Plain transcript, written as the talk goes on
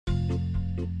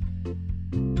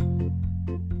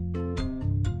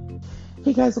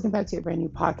Hey guys, welcome back to a brand new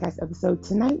podcast episode.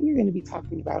 Tonight we're going to be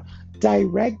talking about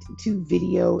direct to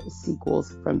video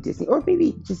sequels from Disney, or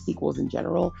maybe just sequels in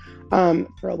general.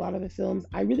 For a lot of the films,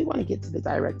 I really want to get to the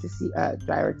direct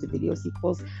to video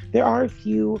sequels. There are a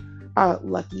few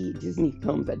lucky Disney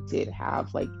films that did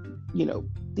have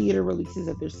theater releases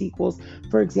of their sequels.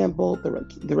 For example,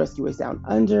 The Rescuers Down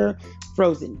Under,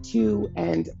 Frozen 2,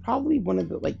 and probably one of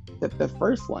the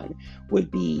first one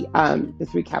would be The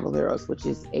Three Caballeros, which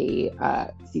is a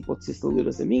sequel to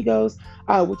Saludos Amigos,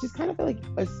 which is kind of like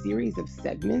a series of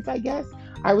segments, I guess.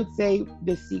 I would say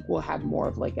the sequel had more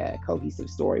of like a cohesive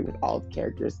story with all the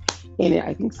characters in it.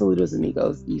 I think Saludos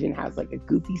Amigos even has like a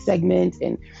goofy segment,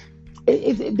 and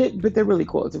but they're really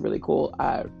cool. It's a really cool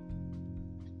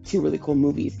two really cool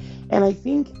movies, and I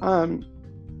think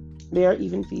they are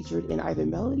even featured in either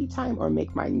Melody Time or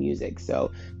Make Mine Music. So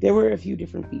there were a few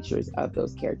different features of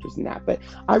those characters in that. But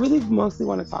I really mostly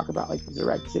want to talk about like the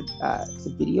direct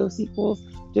to video sequels,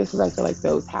 just because I feel like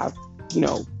those have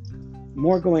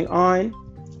more going on.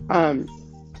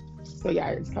 So yeah,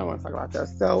 I just kind of want to talk about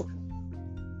those. So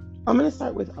I'm going to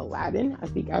start with Aladdin. I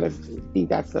think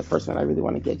that's the first one I really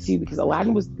want to get to, because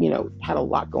Aladdin was had a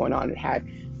lot going on. It had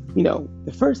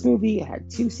the first movie, it had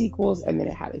two sequels, and then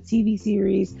it had a TV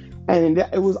series, and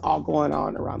it was all going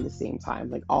on around the same time,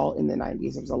 like all in the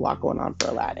 90s. There was a lot going on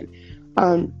for Aladdin.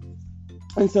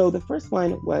 And so the first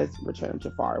one was Return of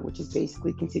Jafar, which is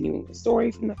basically continuing the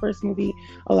story from the first movie.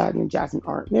 Aladdin and Jasmine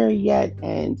aren't married yet,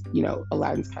 and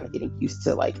Aladdin's kind of getting used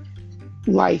to like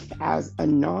life as a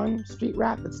non-street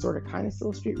rat, but sort of kind of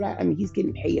still a street rat. I mean, he's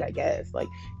getting paid, I guess. Like,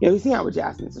 he's hanging out with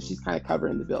Jasmine, so she's kind of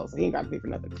covering the bill, so he ain't got to pay for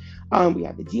nothing. We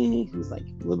have the genie, who's like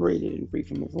liberated and free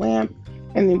from his lamp,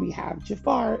 and then we have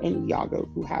Jafar and Iago,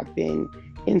 who have been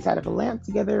inside of a lamp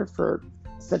together for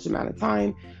such amount of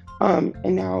time,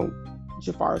 and now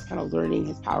Jafar is kind of learning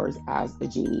his powers as a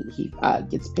genie. He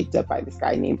gets picked up by this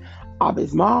guy named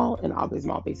Abismal, and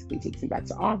Abismal basically takes him back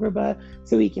to Agrabah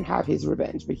so he can have his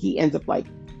revenge. But he ends up like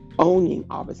owning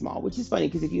Abismal, which is funny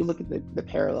because if you look at the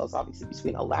parallels, obviously,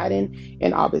 between Aladdin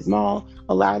and Abismal,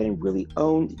 Aladdin really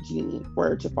owned Genie,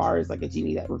 where Jafar is like a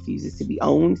genie that refuses to be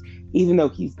owned. Even though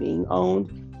he's being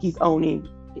owned, he's owning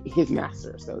his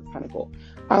master. So it's kind of cool.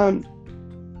 And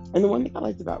the one thing I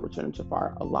liked about Return of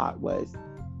Jafar a lot was,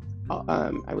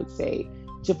 I would say,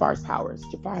 Jafar's powers.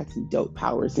 Jafar had some dope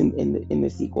powers in the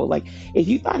sequel. Like, if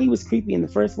you thought he was creepy in the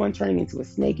first one, turning into a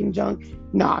snake and junk,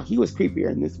 nah, he was creepier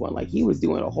in this one. Like, he was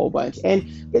doing a whole bunch, and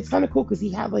it's kind of cool because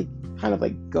he had like kind of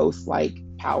like ghost-like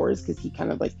powers, because he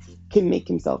kind of like can make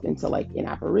himself into like an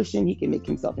apparition. He can make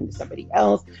himself into somebody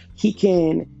else. He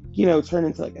can turn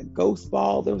into like a ghost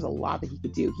ball. There was a lot that he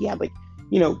could do. He had like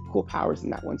cool powers in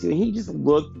that one too. And he just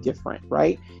looked different,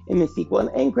 right, in the sequel.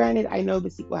 And granted, I know the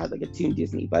sequel has like a Toon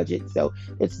Disney budget, so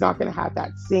it's not going to have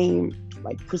that same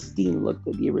like pristine look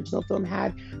that the original film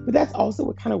had. But that's also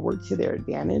what kind of worked to their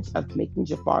advantage of making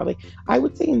Jafar, like, I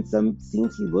would say in some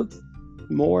scenes he looked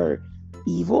more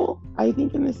evil, I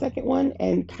think, in the second one,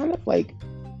 and kind of like,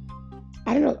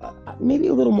 I don't know, maybe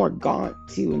a little more gaunt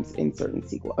too in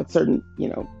certain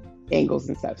angles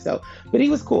and stuff. So, but he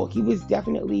was cool. He was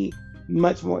definitely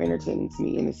much more entertaining to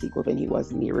me in the sequel than he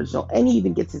was in the original, and he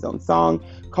even gets his own song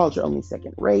called You're Only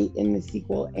Second Rate in the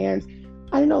sequel. And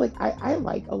I don't know, like, I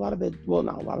like a lot of the, well,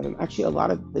 not a lot of them, actually. A lot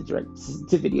of the direct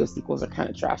to video sequels are kind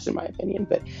of trash in my opinion,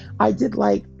 but I did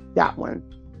like that one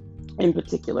in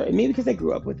particular, and maybe because I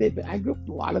grew up with it, but I grew up with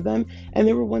a lot of them, and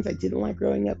there were ones I didn't like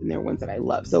growing up, and there were ones that I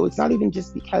loved. So it's not even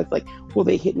just because like, well,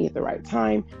 they hit me at the right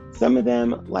time. Some of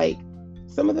them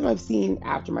I've seen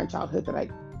after my childhood that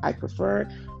I prefer.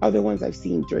 Other ones I've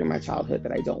seen during my childhood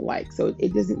that I don't like. So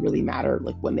it doesn't really matter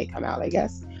like when they come out, I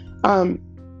guess.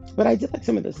 But I did like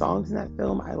some of the songs in that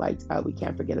film. I liked We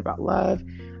Can't Forget About Love.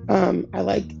 I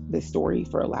like the story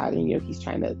for Aladdin. He's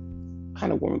trying to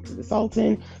kind of warm up to the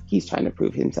Sultan. He's trying to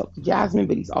prove himself to Jasmine,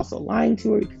 but he's also lying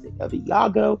to her because of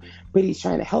Iago. But he's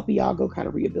trying to help Iago kind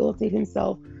of rehabilitate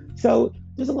himself. So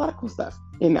there's a lot of cool stuff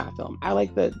in that film. I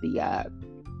like the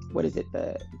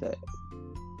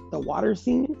water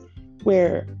scene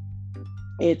where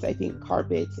it's, I think,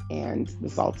 Carpet and the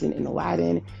Sultan and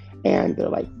Aladdin, and they're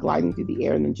like gliding through the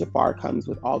air, and then Jafar comes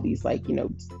with all these like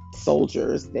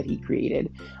soldiers that he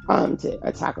created to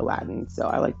attack Aladdin. So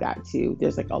I like that too.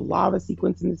 There's like a lava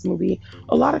sequence in this movie,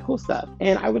 a lot of cool stuff.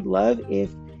 And I would love if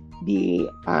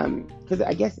because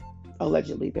I guess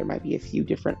allegedly there might be a few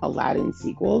different Aladdin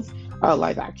sequels,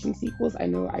 live action sequels. I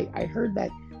know I heard that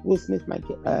Will Smith might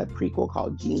get a prequel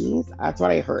called Genies. That's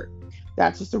what I heard.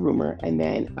 That's just a rumor. And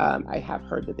then I have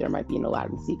heard that there might be an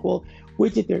Aladdin sequel,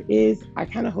 which if there is, I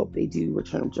kind of hope they do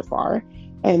Return of Jafar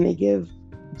and they give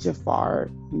Jafar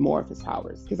more of his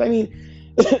powers. Because I mean,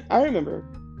 I remember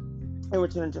in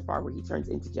Return of Jafar where he turns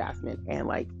into Jasmine and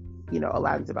like,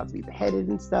 Aladdin's about to be beheaded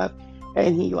and stuff.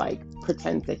 And he like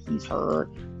pretends that he's her,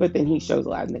 but then he shows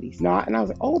Aladdin that he's not. And I was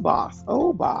like, oh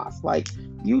boss, like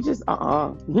you just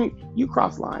you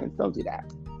cross lines, don't do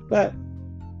that. But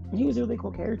he was a really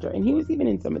cool character, and he was even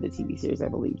in some of the TV series, I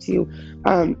believe, too.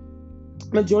 Um,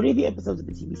 Majority of the episodes of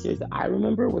the TV series that I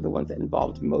remember were the ones that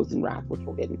involved Mos and Raph, which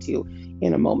we'll get into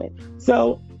in a moment.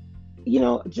 So,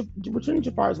 Return of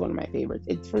Jafar is one of my favorites.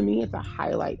 It's for me, it's a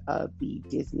highlight of the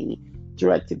Disney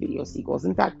direct-to-video sequels.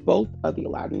 In fact, both of the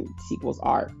Aladdin sequels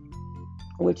are.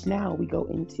 Which now we go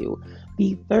into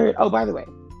the third. Oh, by the way,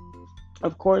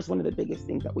 of course, one of the biggest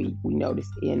things that we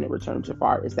noticed in Return of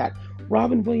Jafar is that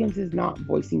Robin Williams is not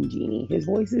voicing Genie. His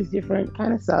voice is different,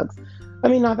 kind of sucks. I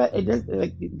mean, not that it does,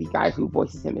 like, the guy who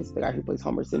voices him is the guy who plays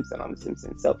Homer Simpson on The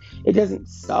Simpsons. So it doesn't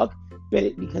suck,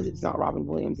 but because it's not Robin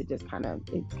Williams, it's kind of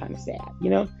sad,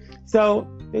 So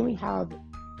then we have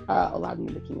Aladdin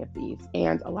and the King of Thieves.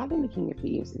 And Aladdin and the King of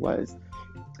Thieves was,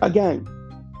 again,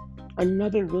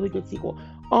 another really good sequel.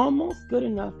 Almost good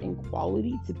enough in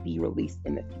quality to be released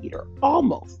in the theater.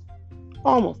 Almost.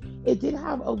 It did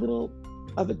have a little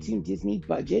of a Toon Disney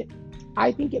budget.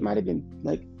 I think it might have been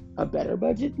like a better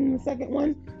budget than the second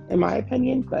one, in my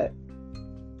opinion, but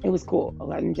it was cool.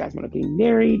 Aladdin and Jasmine are getting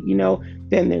married,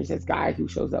 Then there's this guy who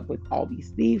shows up with all these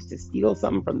thieves to steal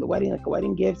something from the wedding, like a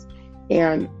wedding gift,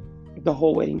 and the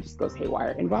whole wedding just goes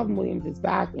haywire. And Robin Williams is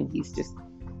back, and he's just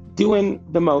doing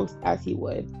the most as he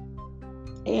would.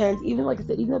 And even like I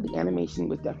said, even though the animation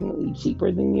was definitely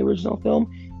cheaper than the original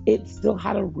film, it still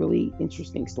had a really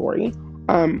interesting story,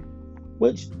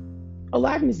 which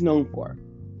Aladdin is known for.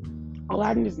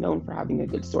 Aladdin is known for having a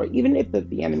good story, even if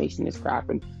the animation is crap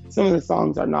and some of the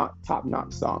songs are not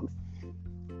top-notch songs.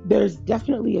 There's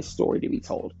definitely a story to be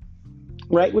told,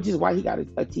 right? Which is why he got a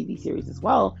TV series as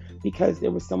well, because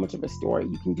there was so much of a story.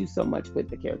 You can do so much with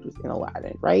the characters in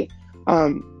Aladdin, right?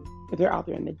 They're out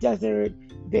there in the desert.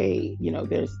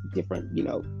 There's different,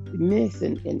 myths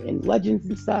and legends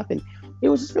and stuff. And it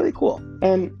was just really cool.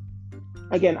 And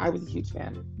again, I was a huge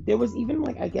fan. There was even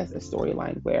like, I guess, a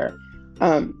storyline where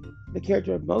the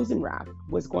character of Mos and Raph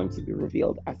was going to be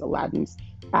revealed as Aladdin's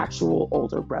actual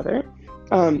older brother.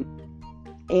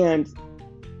 And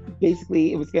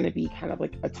basically it was going to be kind of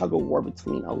like a tug of war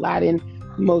between Aladdin,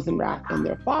 Mos and Raph, and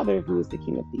their father, who is the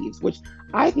King of Thieves, which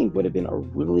I think would have been a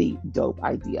really dope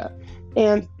idea.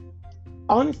 And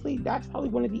honestly, that's probably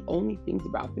one of the only things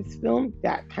about this film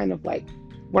that kind of like,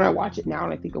 when I watch it now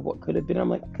and I think of what could have been, I'm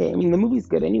like, okay, I mean, the movie's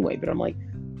good anyway, but I'm like,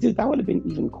 dude, that would have been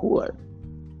even cooler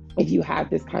if you had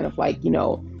this kind of like,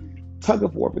 tug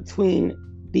of war between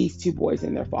these two boys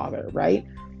and their father, right?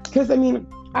 Because, I mean,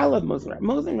 I love Mos and Raph.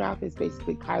 Mos and Raph is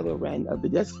basically Kylo Ren of the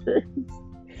desert.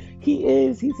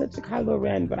 He's such a Kylo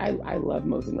Ren, but I love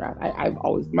Mos and Raph. I've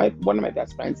always, one of my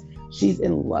best friends, she's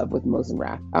in love with Mos and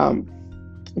Raph.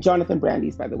 Jonathan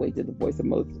Brandis, by the way, did the voice of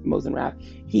Mos and Raph.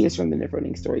 He is from the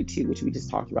Neverending Story too, which we just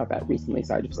talked about that recently.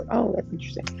 So I just was like, oh, that's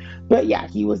interesting. But yeah,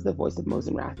 he was the voice of Mos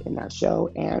and Raph in that show.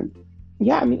 And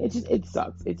yeah, I mean, it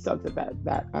sucks. It sucks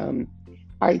that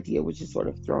idea was just sort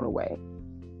of thrown away.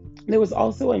 There was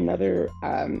also another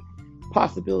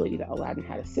possibility that Aladdin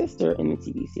had a sister in the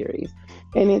TV series.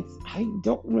 And I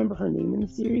don't remember her name in the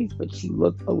series, but she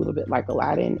looked a little bit like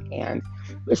Aladdin.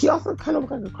 But she also kind of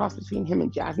looked like a cross between him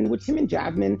and Jasmine, which him and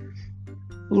Jasmine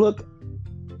look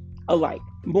alike.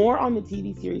 More on the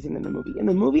TV series than in the movie. In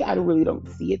the movie, I really don't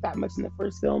see it that much in the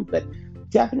first film, but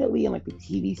definitely in like the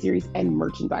TV series and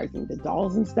merchandising, the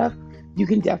dolls and stuff, you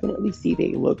can definitely see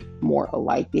they look more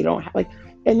alike. They don't have like,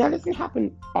 and that doesn't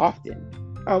happen often.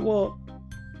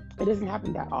 It doesn't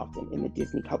happen that often in the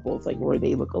Disney couples, like where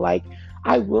they look alike.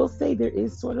 I will say there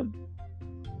is sort of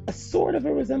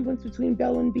a resemblance between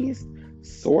Belle and Beast.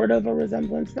 Sort of a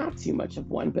resemblance, not too much of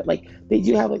one, but like they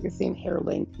do have like the same hair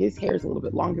length. His hair is a little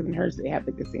bit longer than hers. They have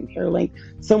like the same hair length,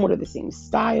 somewhat of the same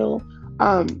style.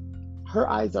 Her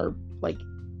eyes are like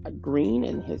green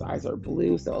and his eyes are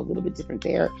blue, so a little bit different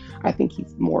there. I think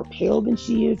he's more pale than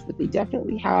she is, but they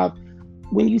definitely have,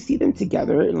 when you see them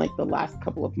together in like the last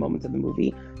couple of moments of the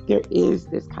movie, there is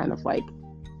this kind of like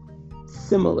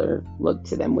similar look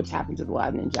to them, which happens with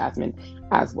Aladdin and Jasmine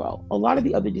as well. A lot of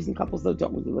the other Disney couples though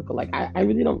don't really look alike. I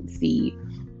really don't see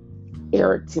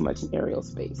Eric too much in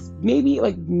Ariel's face. Maybe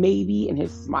in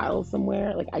his smile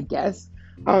somewhere, like I guess.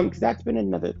 Because that's been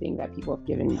another thing that people have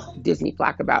given Disney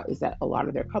flack about, is that a lot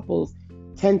of their couples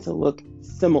tend to look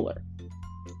similar.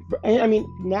 And I mean,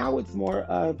 now it's more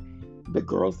of the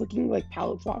girls looking like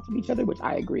palette swaps of each other, which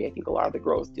I agree. I think a lot of the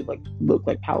girls do like look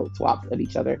like palette swaps of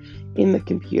each other in the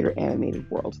computer animated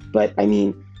world. But I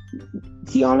mean,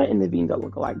 Tiana and Naveen don't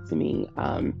look alike to me.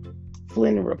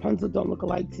 Flynn and Rapunzel don't look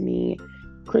alike to me.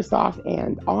 Kristoff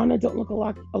and Anna don't look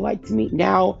alike to me.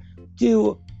 Now,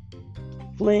 do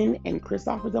Flynn and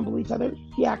Kristoff resemble each other?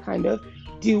 Yeah, kind of.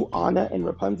 Do Anna and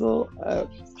Rapunzel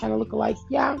kind of look alike?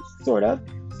 Yeah, sort of.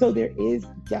 So there is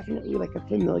definitely like a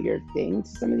familiar thing to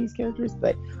some of these characters,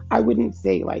 but I wouldn't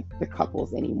say like the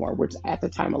couples anymore, which at the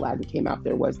time Aladdin came out,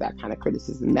 there was that kind of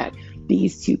criticism that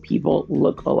these two people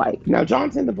look alike. Now,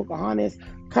 Jonathan the Pocahontas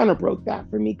kind of broke that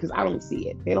for me because I don't see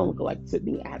it. They don't look alike to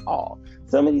me at all.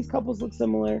 Some of these couples look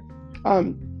similar.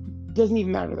 Doesn't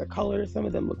even matter the color. Some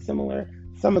of them look similar.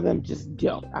 Some of them just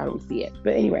don't. I don't see it.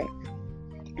 But anyway,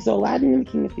 so Aladdin and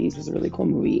the King of Thieves was a really cool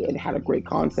movie. It had a great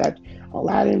concept.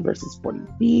 Aladdin versus 40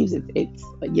 Thieves. It's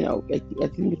I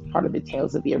think it's part of the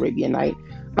Tales of the Arabian Night.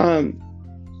 And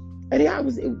yeah,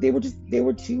 they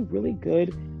were two really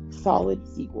good, solid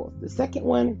sequels. The second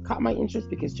one caught my interest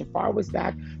because Jafar was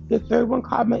back. The third one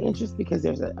caught my interest because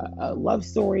there's a love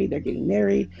story. They're getting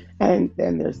married, and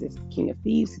then there's this King of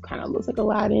Thieves who kind of looks like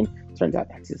Aladdin. Turns out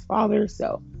that's his father.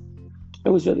 So it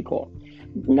was really cool.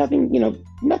 Nothing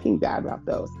bad about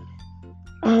those.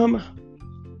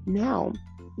 Now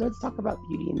let's talk about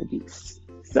Beauty and the Beast.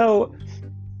 So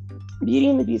Beauty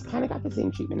and the Beast kind of got the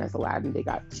same treatment as Aladdin. They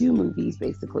got two movies,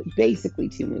 basically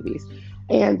two movies.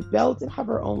 And Belle did have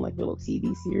her own like little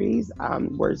TV series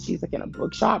where she's like in a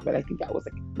bookshop, but I think that was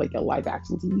like a live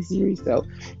action TV series, so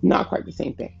not quite the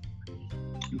same thing.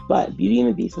 But Beauty and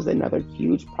the Beast was another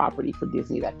huge property for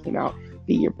Disney that came out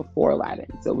the year before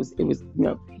Aladdin. So it was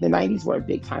the 90s were a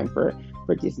big time for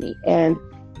Disney. And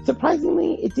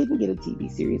surprisingly, it didn't get a TV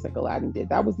series like Aladdin did.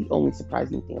 That was the only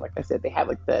surprising thing. Like I said, they had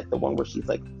like the one where she's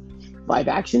like live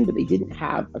action, but they didn't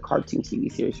have a cartoon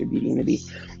TV series for Beauty and the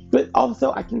Beast. But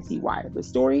also, I can see why. The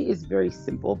story is very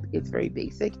simple. It's very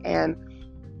basic. And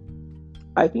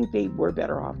I think they were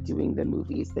better off doing the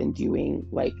movies than doing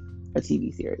like a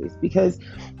TV series. Because,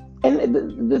 and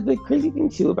the crazy thing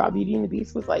too about Beauty and the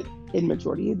Beast was like, in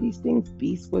majority of these things,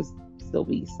 Beast was still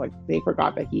Beast. Like they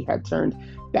forgot that he had turned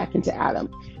back into Adam.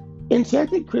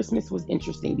 Enchanted Christmas was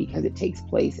interesting because it takes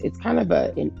place, it's kind of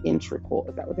an integral,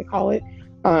 is that what they call it?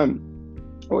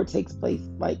 Or it takes place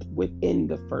like within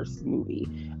the first movie.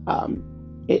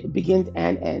 It begins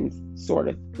and ends sort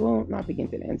of, well, not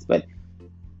begins and ends, but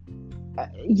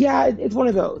yeah, it's one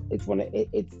of those. It's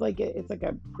like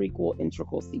a prequel,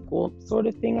 integral sequel sort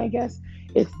of thing, I guess.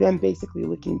 It's them basically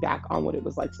looking back on what it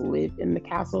was like to live in the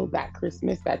castle that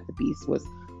Christmas that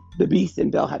the Beast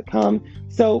and Belle had come.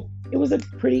 So it was a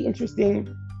pretty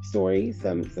interesting story,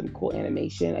 some cool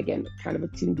animation, again, kind of a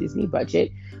Toon Disney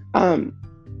budget.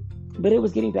 But it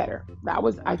was getting better.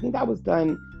 I think that was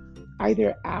done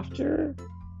either after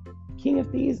King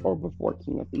of Thieves or before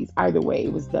King of Thieves. Either way,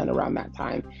 it was done around that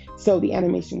time. So the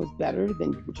animation was better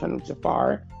than Return of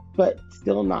Jafar, but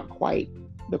still not quite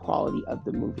the quality of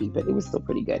the movie, but it was still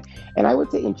pretty good. And I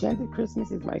would say Enchanted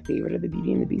Christmas is my favorite of the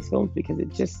Beauty and the Beast films because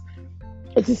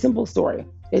it's a simple story.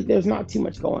 There's not too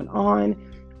much going on.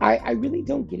 I really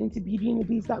don't get into Beauty and the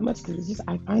Beast that much because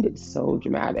I find it so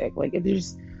dramatic. Like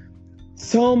there's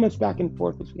so much back and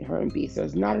forth between her and Beast.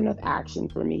 There's not enough action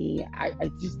for me.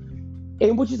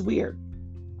 Which is weird,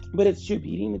 but it's true.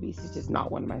 Beauty and the Beast is just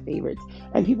not one of my favorites.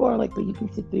 And people are like, but you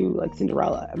can sit through like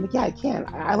Cinderella. I'm like, yeah, I can.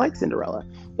 I like Cinderella.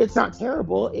 It's not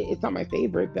terrible. It's not my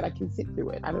favorite, but I can sit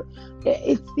through it.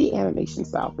 It's the animation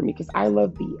style for me because I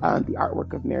love the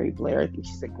artwork of Mary Blair. I think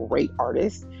she's a great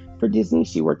artist for Disney.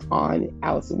 She worked on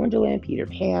Alice in Wonderland, Peter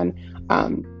Pan,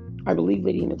 I believe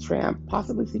Lady and the Tramp,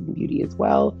 possibly Sleeping Beauty as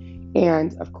well.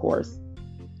 And of course,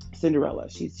 Cinderella.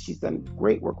 She's done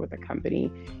great work with the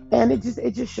company, and it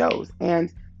just shows.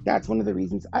 And that's one of the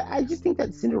reasons I just think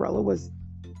that Cinderella was,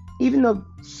 even though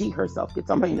she herself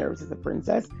gets on my nerves as a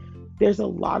princess, there's a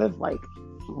lot of like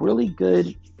really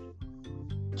good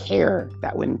care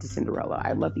that went into Cinderella.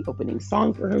 I love the opening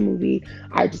song for her movie.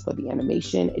 I just love the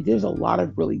animation. There's a lot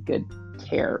of really good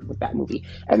care with that movie,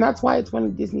 and that's why it's one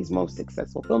of Disney's most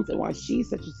successful films and why she's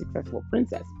such a successful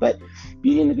princess. But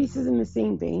Beauty and the Beast is in the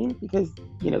same vein because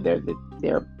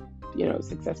they're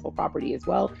successful property as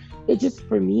well. It just,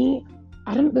 for me,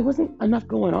 there wasn't enough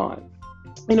going on.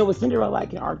 With Cinderella, I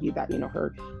can argue that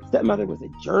her stepmother was a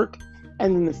jerk,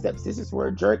 and then the stepsisters were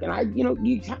a jerk, and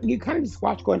you kind of just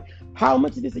watch going, how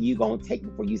much of this are you going to take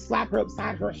before you slap her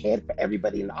upside her head for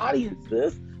everybody in the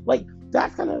audience? Like,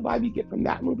 that's kind of the vibe you get from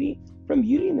that movie. From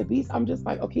Beauty and the Beast, I'm just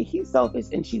like, okay, he's selfish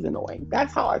and she's annoying.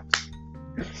 That's how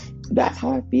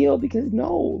I feel, because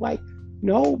no,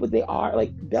 but they are,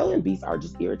 like, Belle and Beast are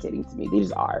just irritating to me. They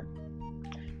just are.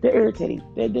 They're irritating.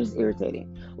 They're just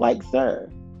irritating. Like, sir,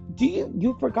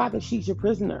 You forgot that she's your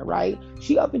prisoner, right?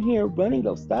 She up in here running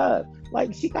your stuff.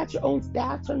 Like, she got your own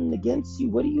staff turning against you.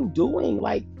 What are you doing?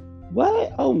 Like,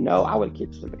 what? Oh no, I would have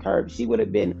kicked her to the curb. She would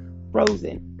have been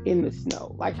frozen in the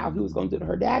snow. Like how he was going to do to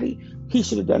her daddy, he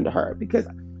should have done to her. Because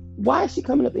why is she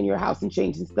coming up in your house and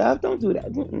changing stuff? Don't do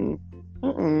that. Mm-mm,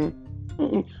 mm-mm,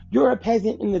 mm-mm. You're a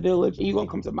peasant in the village and you're going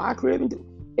to come to my crib and do,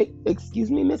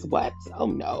 excuse me, Miss What? Oh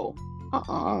no.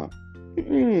 Uh-uh.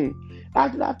 Mm-mm.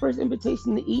 After that first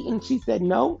invitation to eat and she said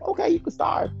no, okay, you can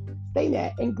starve. Stay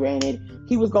mad. And granted,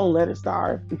 he was going to let her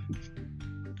starve.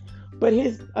 But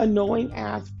his annoying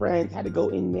ass friends had to go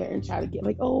in there and try to get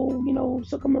like, oh,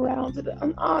 she'll come around to the,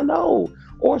 no,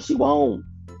 or she won't,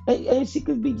 and she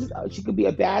could be she could be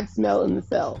a bad smell in the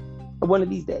cell one of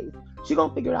these days. She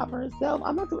gonna figure it out for herself.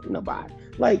 I'm not doing nobody.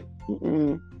 Like,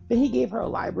 then he gave her a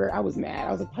library. I was mad.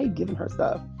 I was like, why are you giving her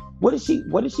stuff? What did she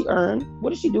earn?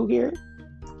 What did she do here?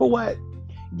 For what?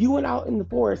 You went out in the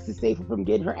forest to save her from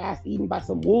getting her ass eaten by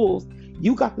some wolves.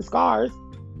 You got the scars.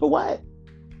 For what?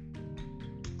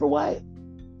 For what?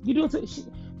 You doing so?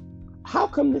 How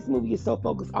come this movie is so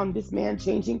focused on this man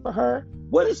changing for her?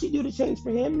 What did she do to change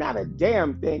for him? Not a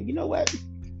damn thing. You know what?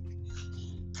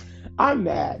 I'm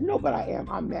mad. No, but I am.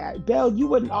 I'm mad. Belle, you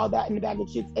wasn't all that in the bag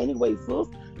of chips anyway, sis.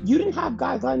 You didn't have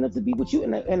guys lined up to be with you,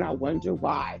 and I wonder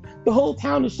why. The whole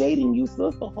town is shading you,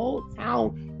 sis. The whole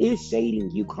town is shading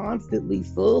you constantly,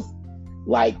 sis.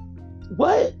 Like,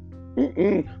 what?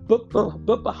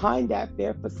 But behind that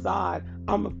fair facade,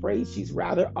 I'm afraid she's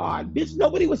rather odd. Bitch,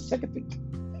 nobody was checking for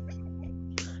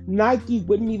Nike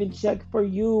wouldn't even check for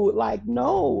you. Like,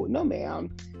 no, ma'am.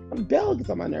 Belle gets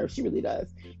on my nerves. She really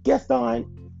does. Gaston,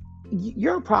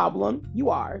 you're a problem.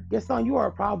 You are. Gaston, you are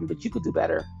a problem, but you could do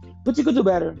better. But you could do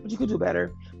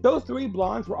better. Those three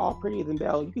blondes were all prettier than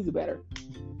Belle. You could do better.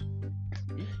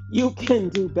 You can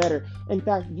do better. In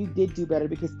fact, you did do better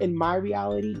because in my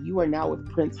reality, you are now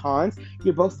with Prince Hans.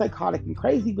 You're both psychotic and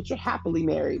crazy, but you're happily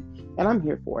married. And I'm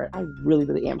here for it. I really,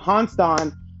 really am.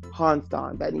 Hanston.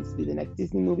 That needs to be the next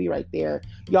Disney movie right there.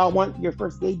 Y'all want your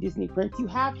first gay Disney prince? You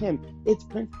have him. It's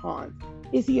Prince Hans.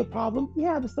 Is he a problem?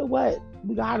 Yeah, but so what?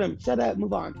 We got him. Shut up.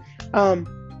 Move on.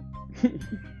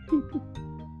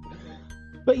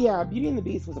 But yeah, Beauty and the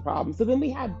Beast was a problem. So then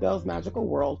we had Belle's Magical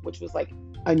World, which was like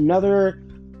another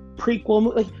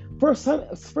prequel. Like for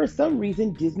some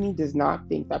reason, Disney does not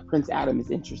think that Prince Adam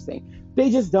is interesting. They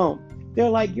just don't. They're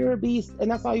like, you're a beast,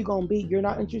 and that's all you're gonna be. You're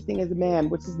not interesting as a man,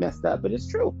 which is messed up, but it's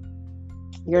true.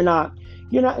 You're not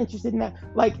interested in that.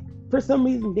 Like, for some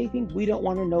reason, they think we don't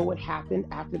want to know what happened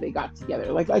after they got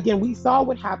together. Like, again, we saw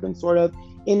what happened sort of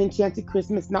in Enchanted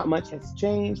Christmas. Not much has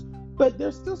changed, but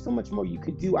there's still so much more you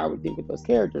could do, I would think, with those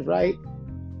characters, right?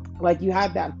 Like, you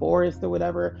have that forest or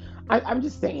whatever. I'm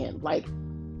just saying, like,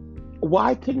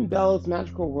 why couldn't Belle's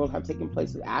Magical World have taken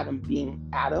place with Adam being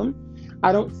Adam?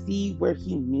 I don't see where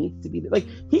he needs to be. Like,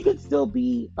 he could still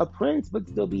be a prince, but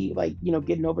still be like,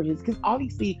 getting over his, because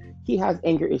obviously he has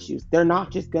anger issues. They're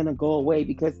not just gonna go away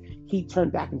because he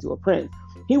turned back into a prince.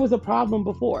 He was a problem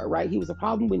before, right? He was a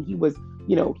problem when he was,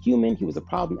 human. He was a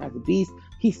problem as a beast.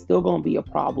 He's still gonna be a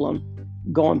problem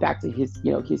going back to his,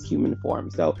 his human form.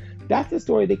 So that's a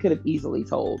story they could have easily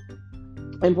told.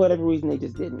 And for whatever reason, they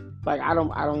just didn't. Like, I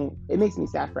don't, it makes me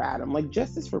sad for Adam. Like,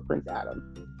 justice for Prince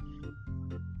Adam.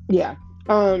 Yeah.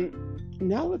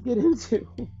 Now let's get into,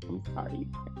 I'm sorry.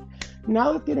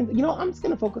 Now let's get into, I'm just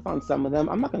going to focus on some of them.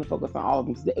 I'm not going to focus on all of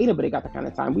them because ain't nobody got that kind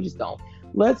of time. We just don't.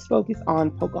 Let's focus on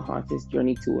Pocahontas'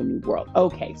 Journey to a New World.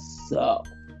 Okay, so,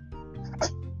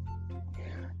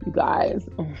 you guys,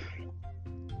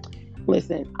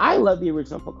 listen, I love the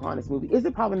original Pocahontas movie. Is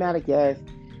it problematic? Yes.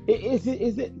 Is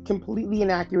it completely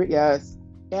inaccurate? Yes.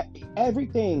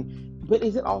 Everything. But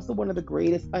is it also one of the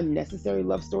greatest unnecessary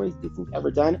love stories Disney's ever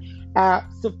done?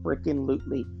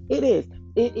 Abso-freaking-lutely. It is.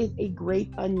 It is a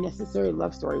great unnecessary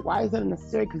love story. Why is it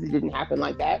unnecessary? Because it didn't happen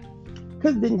like that.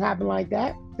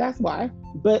 That's why.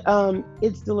 But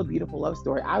it's still a beautiful love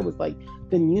story. I was like,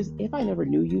 the music, If I Never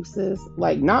Knew You, sis,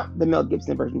 like, not the Mel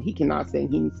Gibson version. He cannot sing.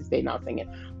 He needs to stay not singing.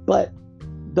 But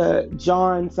the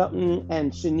John something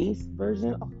and Shanice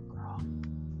version, oh girl,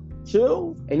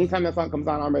 chills. Anytime that song comes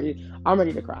on, I'm ready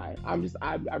to cry. I'm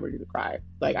ready to cry.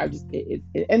 Like, and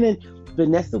then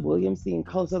Vanessa Williams singing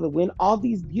Colors of the Wind, all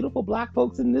these beautiful Black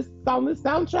folks on this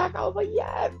soundtrack. I was like,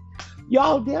 yes,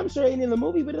 y'all damn sure ain't in the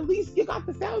movie, but at least you got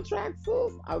the soundtrack,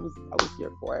 sis. I was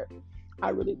here for it. I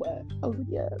really was. I was like,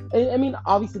 yeah. And, I mean,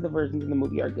 obviously the versions in the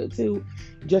movie are good too.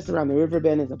 Just Around the River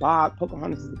Bend is a bop.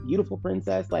 Pocahontas is a beautiful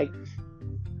princess. Like,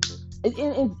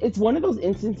 it's one of those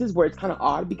instances where it's kind of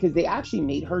odd because they actually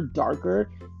made her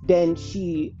darker than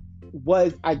she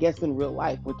was, I guess, in real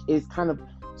life, which is kind of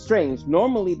strange.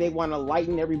 Normally they want to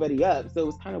lighten everybody up, so it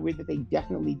was kind of weird that they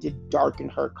definitely did darken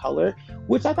her color,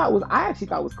 which I actually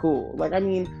thought was cool. Like, I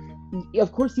mean,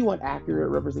 of course you want accurate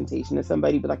representation of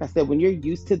somebody, but like I said, when you're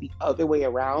used to the other way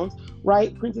around,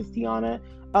 right, Princess Tiana,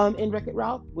 in Wreck-It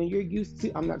Ralph, when you're used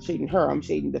to, I'm not shading her, I'm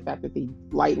shading the fact that they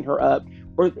lighten her up,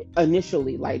 or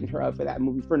initially lightened her up for that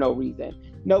movie for no reason.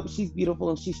 Nope, she's beautiful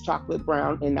and she's chocolate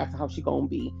brown, and that's how she gonna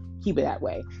be. Keep it that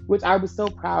way. Which I was so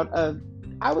proud of.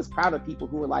 I was proud of people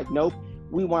who were like, nope,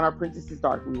 we want our princesses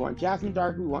dark. We want Jasmine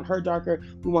darker. We want her darker.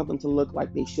 We want them to look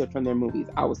like they should from their movies.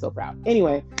 I was so proud.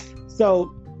 Anyway,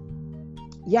 so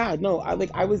yeah, no,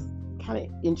 I was kind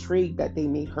of intrigued that they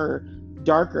made her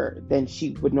darker than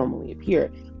she would normally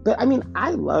appear. But I mean,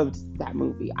 I loved that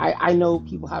movie. I know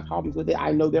people have problems with it.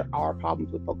 I know there are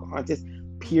problems with Pocahontas,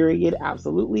 period.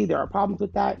 Absolutely. There are problems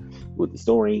with that, with the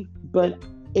story. But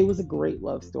it was a great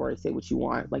love story. Say what you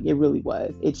want. Like, it really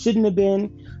was. It shouldn't have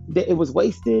been. It was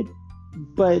wasted,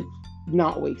 but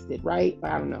not wasted, right?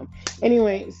 I don't know.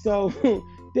 Anyway, so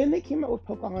then they came out with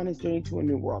Pocahontas Journey to a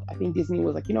New World. I think Disney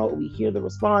was like, you know what, we hear the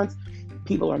response.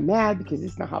 People are mad because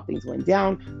this is not how things went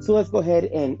down. So let's go ahead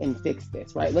and fix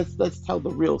this, right? Let's tell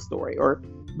the real story, or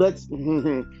let's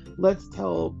let's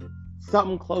tell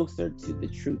something closer to the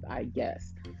truth, I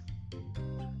guess.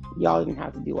 Y'all didn't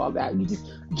have to do all that.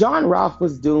 John Ralph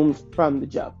was doomed from the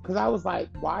jump, because I was like,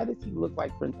 why does he look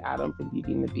like Prince Adam from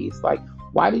Beauty and the Beast? Like,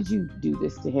 why did you do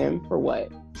this to him? For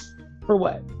what? For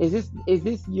what? Is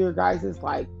this your guys'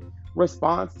 like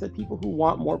response to people who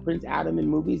want more Prince Adam in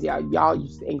movies? Yeah, y'all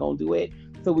just ain't gonna do it.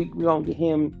 So we gonna get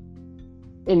him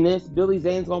in this. Billy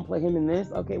Zane's gonna play him in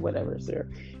this. Okay, whatever, sir.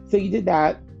 So you did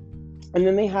that. And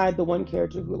then they had the one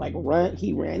character who like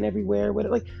he ran everywhere with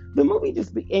it. Like, the movie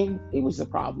just became, it was a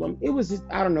problem. It was just,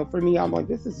 I don't know, for me, I'm like,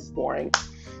 this is just boring.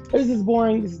 This is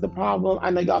boring. This is the problem. I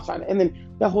know y'all trying to, and then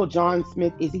the whole John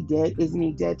Smith, is he dead? Isn't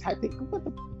he dead? Type thing.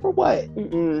 For what?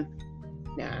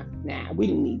 Nah, we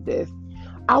didn't need this.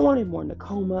 I wanted more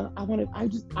Nakoma.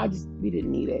 We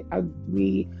didn't need it.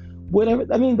 Whatever.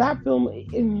 I mean, that film, I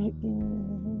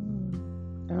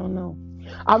don't know.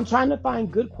 I'm trying to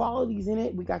find good qualities in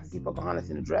it. We got to see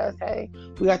Pocahontas in a dress. Hey,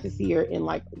 we got to see her in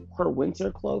like her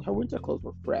winter clothes. Her winter clothes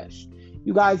were fresh.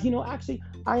 You guys, actually,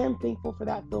 I am thankful for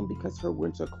that film because her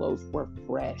winter clothes were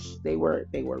fresh. They were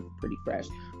pretty fresh.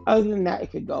 Other than that,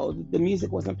 it could go. The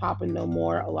music wasn't popping no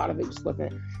more. A lot of it just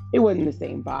wasn't. It wasn't the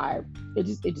same vibe. It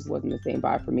just wasn't the same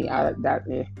vibe for me.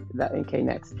 Okay,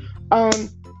 next.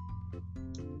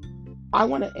 I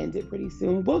want to end it pretty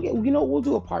soon. We'll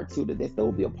do a part 2 to this. There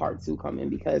will be a part 2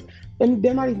 coming, and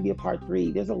there might even be a part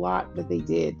 3. There's a lot that they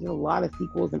did. There's a lot of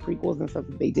sequels and prequels and stuff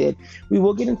that they did. We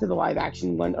will get into the live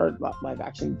action one, or live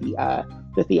action,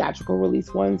 the theatrical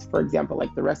release ones. For example,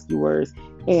 like The Rescuers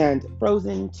and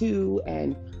Frozen 2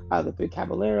 and the Three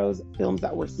Caballeros, films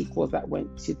that were sequels that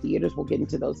went to theaters. We'll get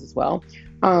into those as well.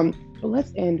 But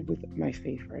let's end with my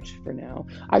favorite for now.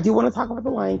 I do want to talk about The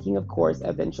Lion King, of course,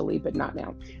 eventually, but not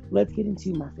now. Let's get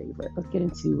into my favorite. Let's get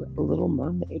into Little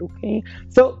Mermaid, okay?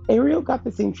 So Ariel got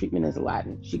the same treatment as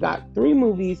Aladdin. She got 3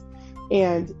 movies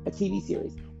and a TV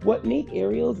series. What made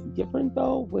Ariel's different,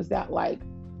 though, was that, like,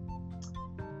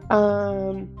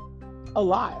 a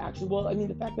lot, actually. Well, I mean,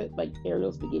 the fact that, like,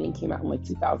 Ariel's Beginning came out in, like,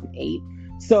 2008.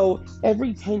 So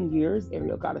every 10 years,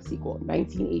 Ariel got a sequel.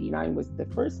 1989 was the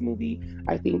first movie.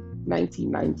 I think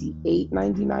 1998,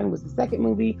 99 was the second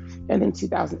movie. And then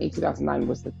 2008, 2009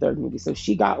 was the third movie. So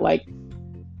she got, like,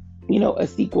 a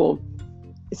sequel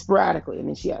sporadically. And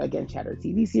then she had her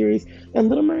TV series. And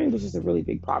Little Mermaid was just a really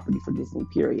big property for Disney,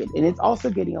 period. And it's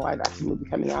also getting a live action movie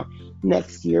coming out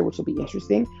next year, which will be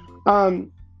interesting.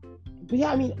 But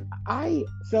yeah, I mean,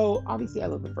 so obviously I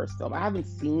love the first film. I haven't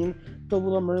seen The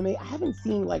Little Mermaid. I haven't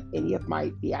seen like any of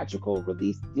my theatrical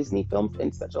release Disney films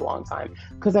in such a long time,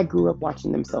 because I grew up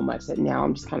watching them so much that now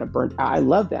I'm just kind of burnt out. I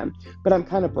love them, but I'm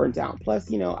kind of burnt out. Plus,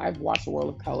 I've watched World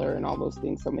of Color and all those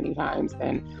things so many times,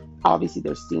 and obviously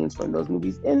there's scenes from those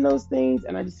movies in those things,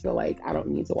 and I just feel like I don't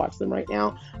need to watch them right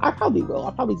now. I probably will.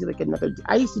 I'll probably do like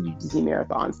I used to do Disney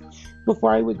marathons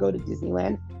before I would go to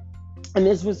Disneyland. And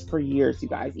this was for years, you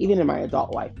guys, even in my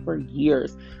adult life, for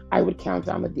years. I would count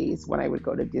down the days when I would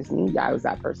go to Disney. Yeah, I was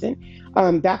that person.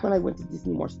 Back when I went to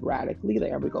Disney more sporadically,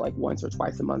 like I would go like once or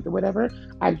twice a month or whatever,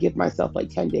 I'd give myself like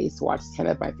 10 days to watch 10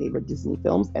 of my favorite Disney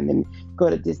films and then go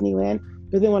to Disneyland.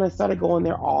 But then when I started going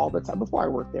there all the time, before I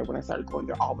worked there, when I started going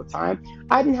there all the time,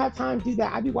 I didn't have time to do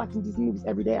that. I'd be watching Disney movies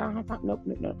every day. I don't have time. Nope.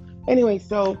 Anyway,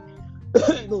 so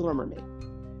The Little Mermaid.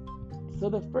 So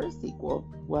the first sequel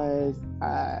was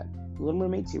Little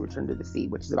Mermaid 2: Return to the Sea,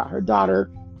 which is about her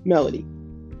daughter, Melody.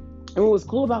 And what was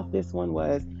cool about this one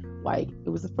was, like, it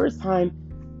was the first time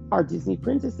our Disney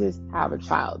princesses have a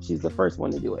child. She's the first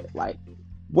one to do it. Like,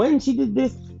 when she did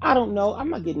this, I don't know. I'm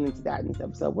not getting into that in this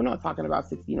episode. We're not talking about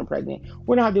 16 and pregnant.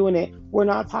 We're not doing it. We're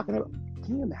not talking about.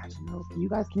 Can you imagine though?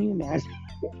 Can you imagine?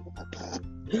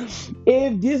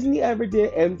 If Disney ever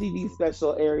did MTV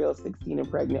special Ariel 16 and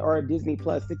pregnant or a Disney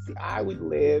Plus 16, I would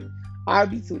live.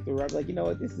 I'd be too through. I'd be like, you know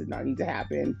what? This does not need to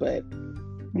happen. But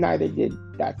neither did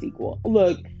that sequel.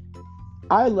 Look,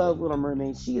 I love Little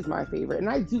Mermaid. She is my favorite. And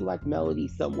I do like Melody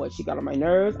somewhat. She got on my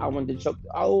nerves. I wanted to choke.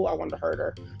 Oh, I wanted to hurt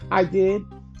her. I did,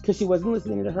 because she wasn't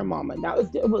listening to her mama. Now,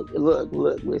 look,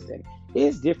 listen.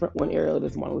 It's different when Ariel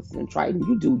doesn't want to listen to Triton.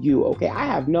 You do you, okay?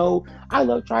 I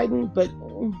love Triton, but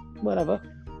whatever.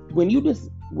 When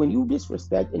you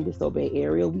disrespect and disobey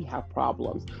Ariel, we have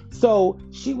problems. So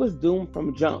she was doomed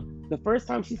from jump. The first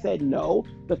time she said no,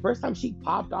 the first time she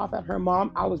popped off at her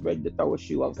mom, I was ready to throw a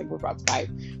shoe. I was like, we're about to fight,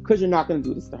 because you're not going to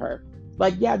do this to her.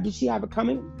 Like, yeah, did she have it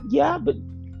coming? Yeah, but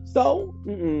so?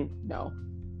 No.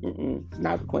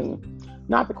 Not the queen.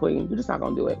 Not the queen. You're just not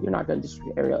going to do it. You're not going to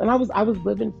disrespect Ariel. And I was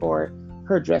living for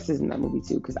her dresses in that movie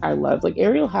too, because I love, like,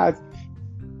 Ariel has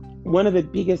one of the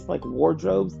biggest, like,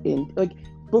 wardrobes in, like,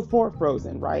 before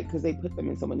Frozen, right? Because they put them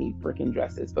in so many freaking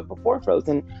dresses. But before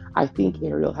Frozen, I think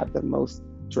Ariel had the most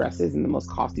dresses and the most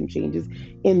costume changes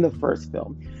in the first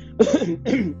film.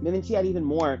 And then she had even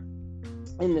more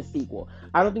in the sequel.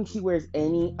 I don't think she wears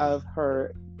any of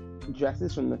her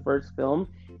dresses from the first film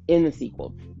in the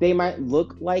sequel. They might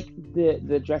look like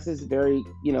the dresses very,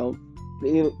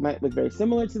 they might look very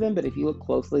similar to them, but if you look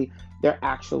closely, they're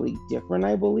actually different,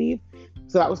 I believe.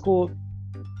 So that was cool.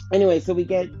 Anyway, so we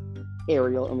get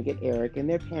Ariel and we get Eric and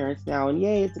their parents now, and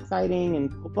yay, it's exciting and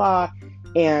blah blah.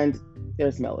 And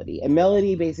there's Melody, and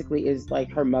Melody basically is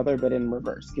like her mother but in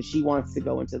reverse, because she wants to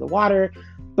go into the water,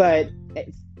 but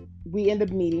we end up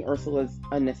meeting Ursula's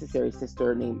unnecessary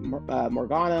sister named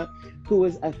Morgana, who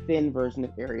is a thin version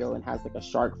of Ariel and has like a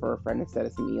shark for a friend instead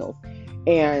of some eels.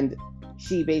 And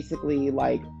she basically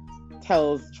like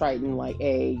tells Triton, like,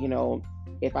 hey,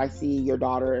 if I see your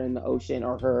daughter in the ocean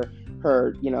or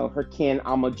her kin,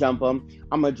 I'm gonna jump them.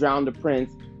 I'm gonna drown the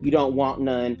prince. You don't want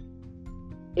none.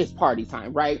 It's party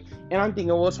time, right? And I'm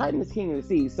thinking, well, Triton is king of the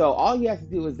sea, so all he has to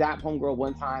do is zap homegirl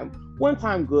one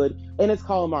time good, and it's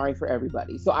calamari for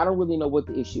everybody. So I don't really know what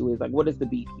the issue is. Like, what is the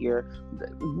beef here?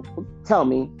 Tell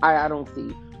me. I don't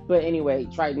see. But anyway,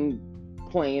 Triton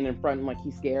playing in front like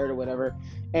he's scared or whatever.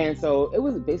 And so it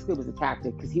was a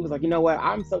tactic, because he was like, you know what,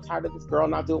 I'm so tired of this girl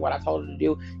not doing what I told her to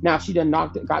do. Now she got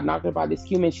knocked up by this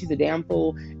human. She's a damn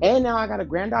fool. And now I got a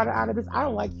granddaughter out of this. I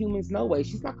don't like humans, no way.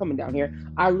 She's not coming down here.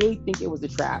 I really think it was a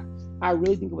trap. I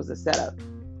really think it was a setup.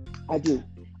 I do.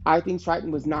 I think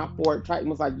Triton was not for it. Triton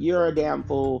was like, you're a damn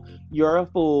fool. You're a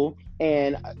fool.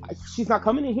 And she's not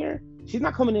coming in here. She's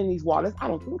not coming in these waters. I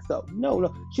don't think so.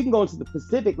 No. She can go into the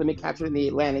Pacific. Let me catch her in the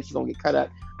Atlantic. She's going to get cut up.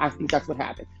 I think that's what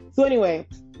happened. So anyway,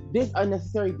 this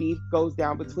unnecessary beef goes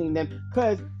down between them,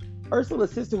 because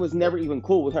Ursula's sister was never even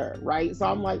cool with her, right? So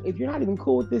I'm like, if you're not even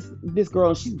cool with this girl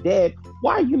and she's dead,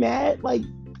 why are you mad? Like,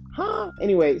 huh?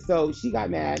 Anyway, so she got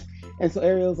mad. And so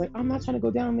Ariel's like, I'm not trying to go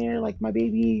down there. Like, my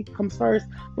baby comes first,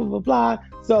 blah, blah, blah.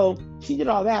 So she did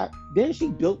all that. Then she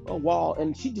built a wall,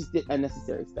 and she just did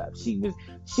unnecessary stuff. She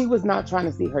was not trying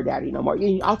to see her daddy no more.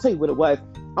 I'll tell you what it was.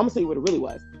 I'm going to tell you what it really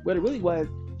was. What it really was,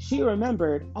 she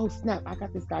remembered, oh, snap, I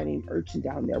got this guy named Urchin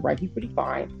down there, right? He's pretty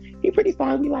fine.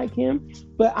 We like him.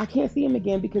 But I can't see him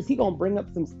again, because he's going to bring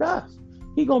up some stuff.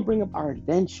 He's going to bring up our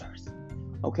adventures,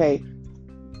 okay?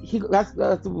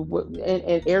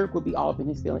 And Eric would be all up in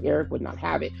his feeling. Eric would not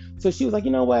have it. So she was like,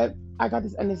 you know what? I got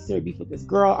this unnecessary beef with this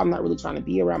girl. I'm not really trying to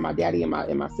be around my daddy and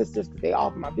my sisters, because they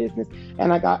all in my business.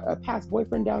 And I got a past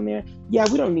boyfriend down there. Yeah,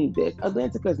 we don't need this.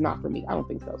 Atlantica is not for me. I don't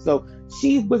think so. So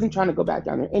she wasn't trying to go back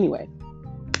down there anyway.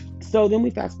 So then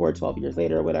we fast forward 12 years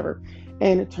later or whatever.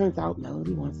 And it turns out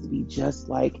Melody wants to be just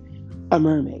like a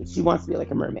mermaid. She wants to be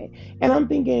like a mermaid. And I'm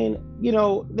thinking,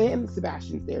 then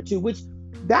Sebastian's there too, which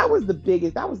that was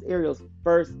Ariel's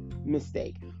first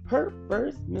mistake. Her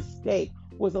first mistake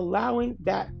was allowing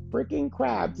that freaking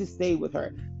crab to stay with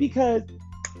her, because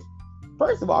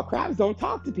first of all, crabs don't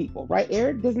talk to people, right?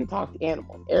 Eric doesn't talk to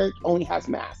animals. Eric only has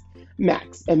Max,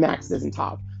 and Max doesn't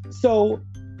talk. So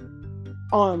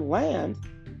on land,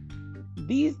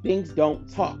 these things don't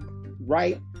talk,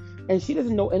 right? And she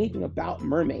doesn't know anything about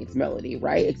mermaids, Melody,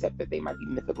 right? Except that they might be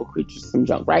mythical creatures, some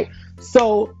junk, right?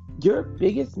 So your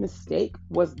biggest mistake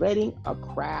was letting a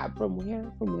crab from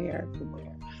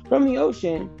the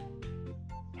ocean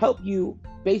help you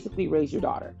basically raise your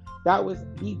daughter. That was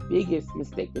the biggest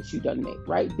mistake that you done make,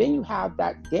 right? Then you have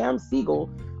that damn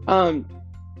seagull,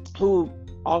 who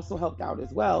also helped out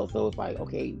as well. So it's like,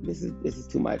 okay, this is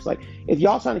too much. Like, if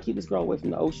y'all trying to keep this girl away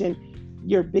from the ocean,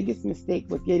 your biggest mistake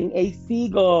was getting a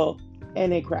seagull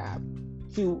and a crab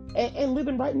and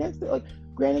living right next to it. Like,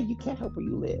 granted, you can't help where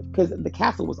you live because the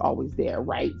castle was always there,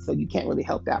 right? So you can't really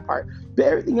help that part. But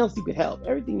everything else you could help.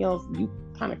 Everything else you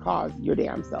kind of caused your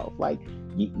damn self. Like,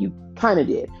 you kind of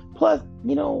did. Plus,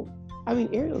 I mean,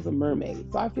 Ariel's a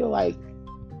mermaid, so I feel like,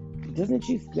 doesn't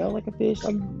she smell like a fish?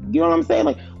 Like, you know what I'm saying?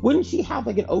 Like, wouldn't she have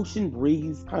like an ocean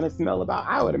breeze kind of smell about?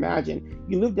 I would imagine.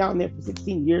 You lived down there for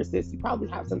 16 years, sis. You probably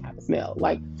have some type of smell.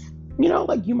 Like,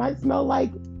 like you might smell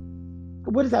like,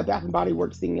 what is that Bath and Body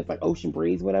Works thing? It's like ocean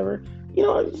breeze, whatever.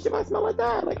 She might smell like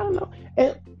that. Like, I don't know.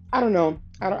 And I don't know.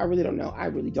 I really don't know. I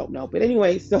really don't know. But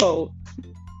anyway, so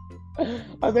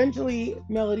eventually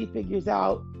Melody figures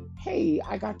out, hey,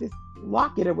 I got this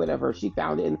locket or whatever. She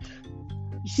found it in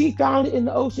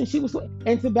the ocean.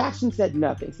 And Sebastian said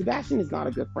nothing. Sebastian is not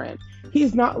a good friend.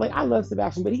 He's not, like, I love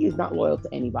Sebastian, but he is not loyal to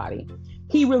anybody.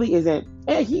 He really isn't.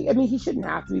 And he shouldn't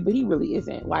have to be, but he really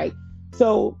isn't. Like,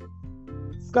 so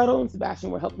Scuttle and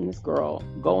Sebastian were helping this girl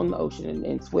go in the ocean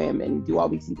and swim and do all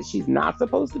these things that she's not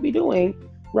supposed to be doing,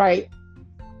 right?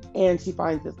 And she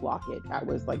finds this locket that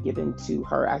was like given to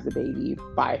her as a baby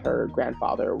by her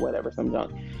grandfather or whatever, some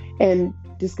junk, and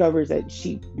discovers that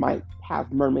she might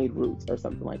have mermaid roots or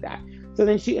something like that. So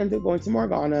then she ends up going to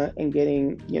Morgana and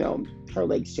getting, her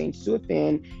legs changed to a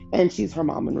fin, and she's her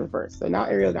mom in reverse. So now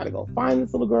Ariel got to go find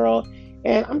this little girl,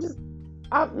 and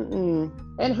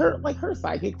and her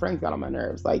psychic friends got on my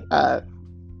nerves. Like,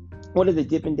 what is it,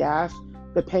 Dip and Dash?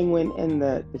 The penguin and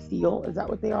the seal, is that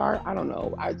what they are? I don't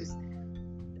know.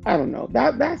 I don't know.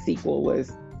 That sequel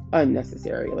was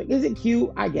unnecessary. Like, is it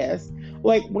cute? I guess.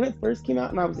 Like, when it first came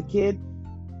out and I was a kid,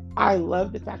 I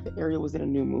loved the fact that Ariel was in a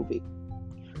new movie.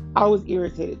 I was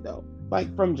irritated though,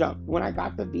 like from jump. When I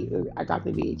got the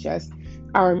VHS,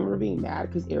 I remember being mad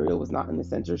because Ariel was not in the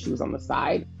center; she was on the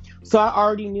side. So I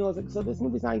already knew. I was like, so this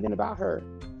movie's not even about her.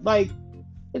 Like,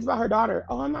 it's about her daughter.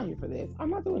 Oh, I'm not here for this. I'm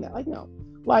not doing that. Like, no.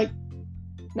 Like,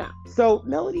 nah. So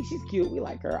Melody, she's cute. We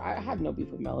like her. I have no beef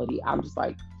with Melody. I'm just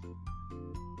like,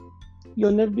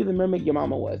 you'll never be the mermaid your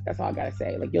mama was. That's all I gotta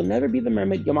say. Like, you'll never be the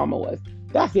mermaid your mama was.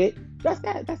 That's it. That's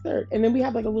that. That's third. And then we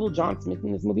have like a little John Smith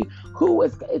in this movie,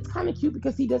 it's kind of cute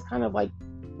because he does kind of like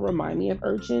remind me of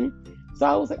Urchin. So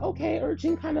I was like, okay,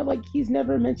 Urchin kind of like, he's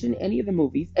never mentioned any of the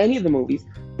movies,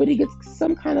 but he gets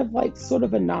some kind of like sort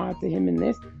of a nod to him in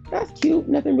this. That's cute.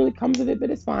 Nothing really comes of it,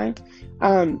 but it's fine.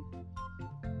 And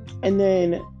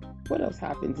then what else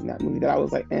happens in that movie that I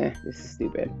was like, this is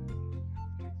stupid?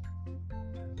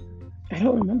 I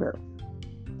don't remember.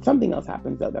 Something else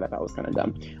happens though that I thought was kind of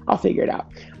dumb. I'll figure it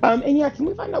out. And yeah, can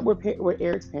we find out where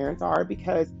Eric's parents are?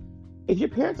 Because if your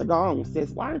parents are gone, sis,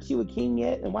 why aren't you a king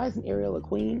yet? And why isn't Ariel a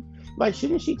queen? Like,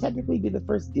 shouldn't she technically be the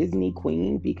first Disney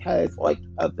queen because, like,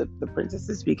 of the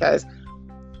princesses? Because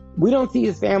we don't see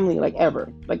his family, like,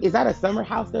 ever. Like, is that a summer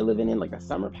house they're living in? Like a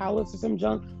summer palace or some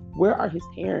junk? Where are his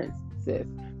parents, sis?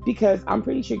 Because I'm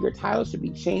pretty sure your title should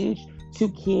be changed to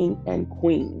king and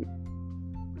queen.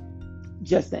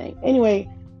 Just saying. Anyway,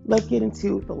 let's get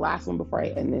into the last one before I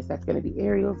end this. That's going to be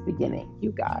Ariel's Beginning.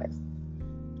 You guys,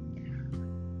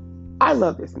 I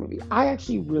love this movie. I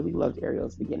actually really loved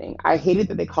Ariel's Beginning. I hated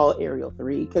that they call it Ariel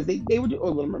 3 because they would do,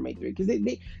 or Little Mermaid 3, because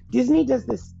Disney does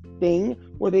this thing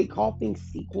where they call things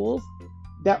sequels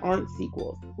that aren't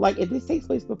sequels. Like, if this takes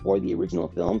place before the original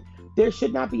film, there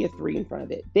should not be a 3 in front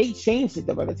of it. They changed it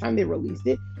though. By the time they released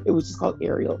it, it was just called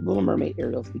Little Mermaid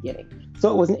Ariel's Beginning.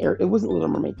 So it wasn't Little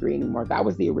Mermaid 3 anymore. That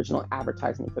was the original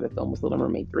advertisement for the film, was Little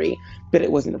Mermaid 3, but it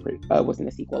wasn't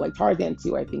a sequel. Like Tarzan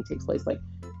 2, I think, takes place like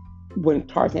when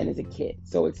Tarzan is a kid.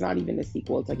 So it's not even a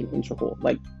sequel. It's like an integral.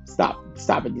 Like, stop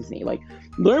it, Disney. Like,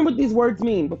 learn what these words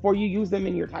mean before you use them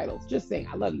in your titles. Just saying.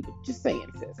 I love you, but just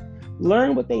saying, sis.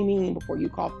 Learn what they mean before you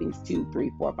call things 2,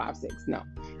 3, 4, 5, 6. No.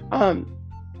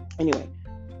 Anyway,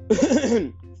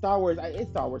 Star Wars, it's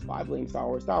Star Wars. I blame Star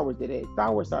Wars. Star Wars did it.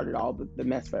 Star Wars started all the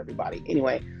mess for everybody.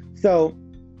 Anyway, so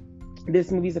this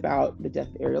movie's about the death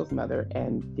of Ariel's mother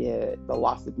and the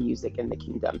loss of music in the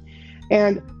kingdom.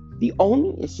 And the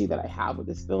only issue that I have with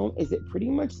this film is it pretty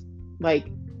much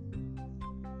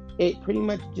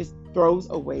just throws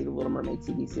away the Little Mermaid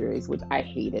TV series, which I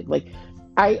hated. Like,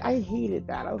 I hated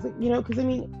that. I was like, because I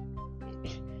mean,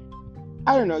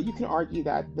 I don't know. You can argue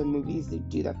that the movies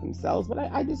do that themselves, but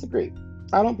I disagree.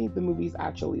 I don't think the movies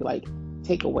actually like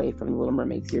take away from the Little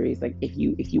Mermaid series. Like, if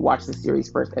you watch the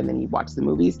series first and then you watch the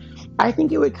movies, I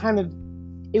think it would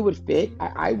fit.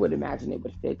 I would imagine it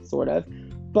would fit, sort of.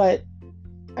 But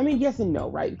I mean, yes and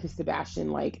no, right? Because Sebastian,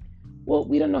 like,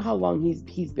 we don't know how long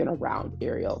he's been around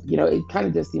Ariel. It kind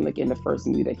of does seem like in the first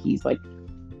movie that he's like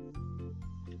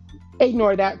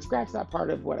ignore that. Scratch that part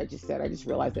of what I just said. I just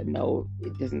realized that no,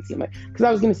 it doesn't seem like, because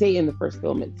I was going to say in the first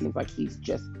film, it seems like he's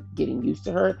just getting used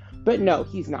to her, but no,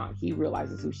 he's not. He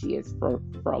realizes who she is for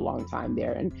a long time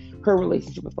there, and her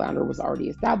relationship with Flounder was already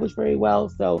established very well.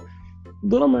 So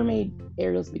Little Mermaid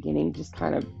Ariel's beginning just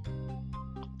kind of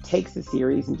takes the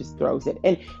series and just throws it.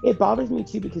 And it bothers me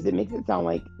too because it makes it sound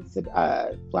like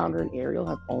Flounder and Ariel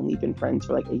have only been friends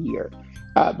for like a year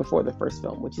before the first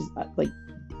film, which is like,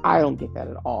 I don't get that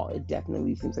at all. It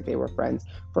definitely seems like they were friends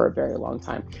for a very long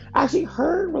time. Actually,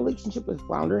 her relationship with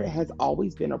Flounder has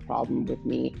always been a problem with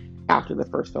me after the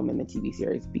first film in the TV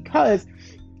series, because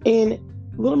in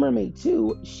Little Mermaid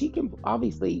 2, she can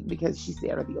obviously, because she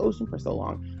stayed out of the ocean for so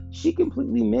long, she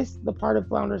completely missed the part of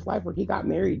Flounder's life where he got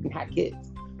married and had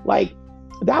kids. Like,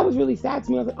 that was really sad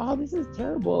to me. I was like, oh, this is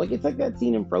terrible. Like, it's like that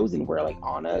scene in Frozen where like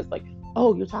Anna is like,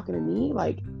 oh, you're talking to me?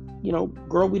 Like,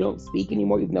 girl, we don't speak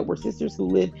anymore, even though we're sisters who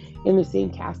live in the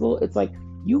same castle. It's like,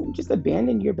 you just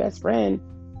abandoned your best friend.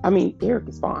 I mean, Eric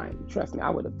is fine. Trust me, I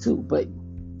would have too. But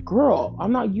girl,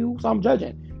 I'm not you, so I'm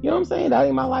judging. You know what I'm saying? That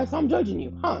ain't my life, so I'm judging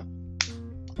you, huh?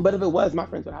 But if it was, my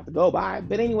friends would have to go by.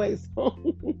 But anyways, no,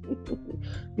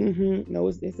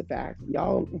 it's a fact.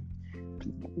 Y'all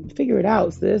figure it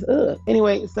out, sis.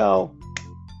 Anyways, so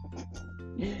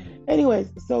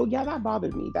yeah, that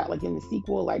bothered me. That like in the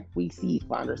sequel, like we see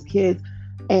Flounder's kids,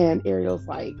 and Ariel's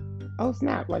like, oh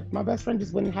snap, like my best friend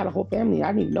just went and had a whole family. I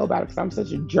didn't even know about it because I'm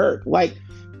such a jerk. Like,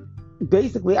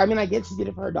 basically, I mean, I get she did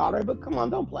it for her daughter, but come on,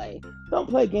 don't play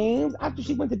games. After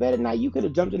she went to bed at night, you could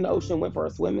have jumped in the ocean, went for a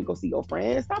swim, and go see your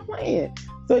friends. Stop playing.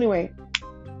 So anyway,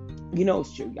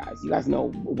 it's true, guys. You guys know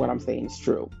what I'm saying is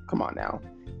true. Come on now.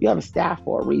 You have a staff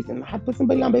for a reason. I put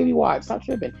somebody on Baby Watch. Stop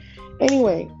tripping.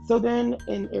 Anyway, so then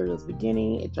in Ariel's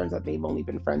beginning, it turns out they've only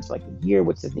been friends for like a year,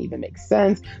 which doesn't even make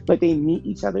sense. Like they meet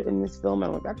each other in this film,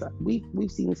 and I'm like,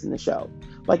 we've seen this in the show.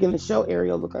 Like in the show,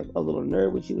 Ariel looked like a little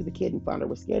nerd when she was a kid, and Flounder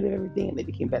was scared of everything, and they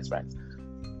became best friends.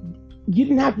 You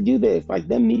didn't have to do this. Like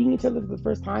them meeting each other for the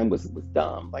first time was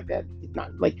dumb. Like that did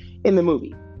not, like in the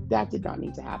movie, that did not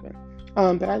need to happen.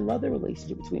 But I love the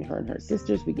relationship between her and her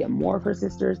sisters. We get more of her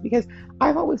sisters because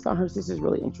I've always found her sisters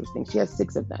really interesting. She has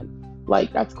 6 of them.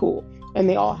 Like, that's cool. And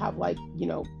they all have like,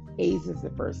 A's is the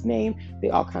first name. They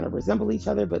all kind of resemble each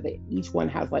other, but each one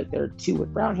has like their 2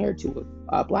 with brown hair, 2 with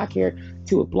black hair,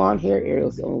 2 with blonde hair.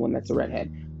 Ariel's the only one that's a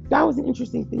redhead. That was an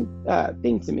interesting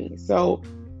thing to me. So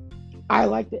I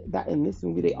liked that in this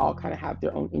movie, they all kind of have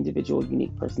their own individual,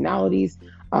 unique personalities.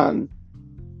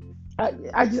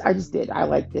 I just did. I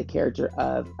liked the character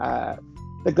of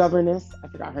the governess. I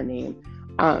forgot her name.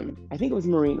 I think it was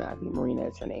Marina. I think Marina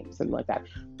is her name, something like that.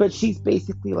 But she's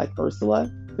basically like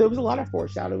Ursula. There was a lot of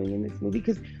foreshadowing in this movie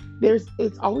because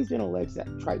it's always been alleged that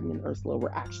Triton and Ursula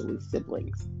were actually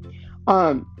siblings.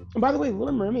 And by the way,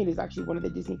 Little Mermaid is actually one of the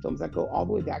Disney films that go all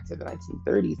the way back to the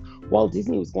 1930s. Walt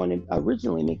Disney was going to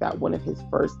originally make that one of his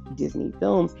first Disney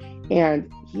films, and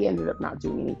he ended up not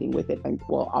doing anything with it. And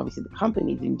well, obviously the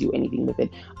company didn't do anything with it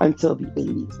until the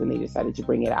 80s when they decided to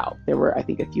bring it out. There were, I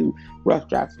think, a few rough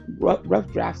drafts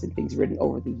and things written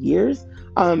over the years.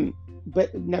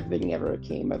 But nothing ever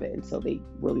came of it until they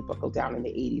really buckled down in the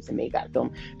 80s and made that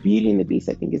film. Beauty and the Beast,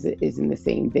 I think, is in the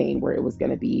same vein where it was going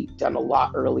to be done a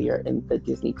lot earlier in the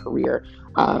Disney career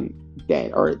in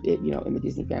the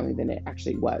Disney family than it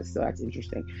actually was. So that's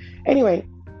interesting. Anyway,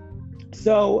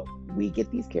 so we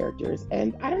get these characters,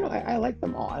 and I don't know, I like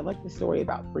them all. I like the story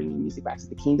about bringing music back to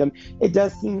the kingdom. It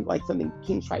does seem like something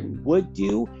King Triton would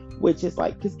do, which is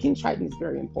like, because King Triton is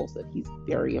very impulsive. He's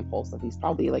very impulsive. He's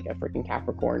probably like a freaking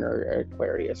Capricorn or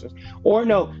Aquarius, or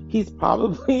no, he's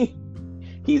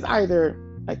either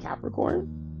a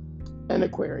Capricorn, an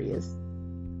Aquarius,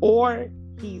 or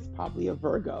he's probably a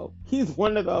Virgo. He's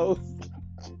one of those.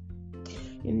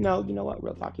 You know what?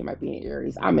 Real talk, he might be an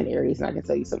Aries. I'm an Aries, and I can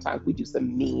tell you sometimes we do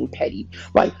some mean, petty.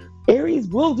 Like, Aries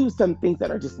will do some things that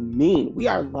are just mean. We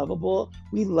are lovable.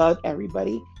 We love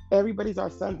everybody. Everybody's our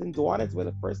sons and daughters. We're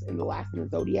the first and the last in the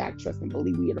zodiac. Trust and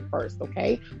believe we are the first,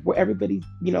 okay? We're everybody's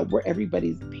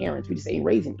parents. We just ain't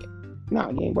raising you. No,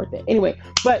 you ain't worth it. Anyway,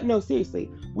 but no, seriously,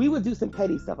 we would do some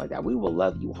petty stuff like that. We will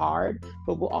love you hard,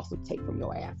 but we'll also take from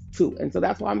your ass too. And so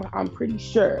that's why I'm pretty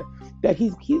sure that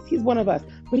he's one of us.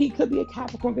 But he could be a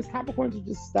Capricorn because Capricorns are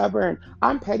just stubborn.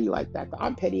 I'm petty like that.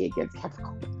 I'm petty against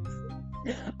Capricorns.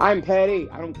 I'm petty.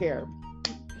 I don't care.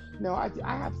 No, I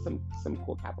have some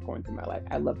cool Capricorns in my life.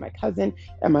 I love my cousin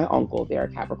and my uncle. They are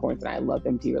Capricorns, and I love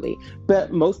them dearly.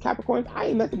 But most Capricorns, I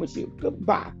ain't messing with you.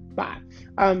 Goodbye. Bye.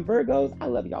 Virgos, I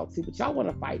love y'all too, but y'all want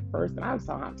to fight first, and I just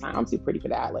don't have time. I'm too pretty for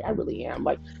that. Like, I really am.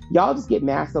 Like, y'all just get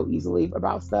mad so easily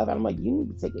about stuff. And I'm like, you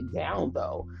need to take it down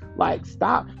though. Like,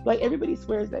 stop. Like, everybody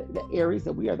swears that the Aries,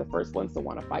 that we are the first ones to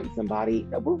want to fight somebody.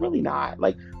 No, we're really not.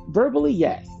 Like, verbally,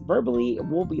 yes. Verbally,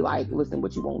 we'll be like, listen,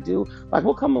 what you won't do. Like,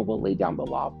 we'll come and we'll lay down the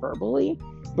law verbally.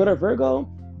 But a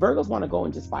Virgos want to go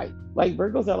and just fight. Like,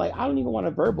 Virgos are like, I don't even want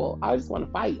to verbal. I just want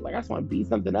to fight. Like, I just want to beat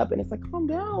something up. And it's like, calm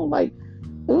down. Like,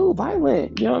 ooh,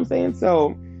 violent. You know what I'm saying?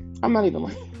 So I'm not even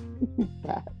like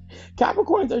that.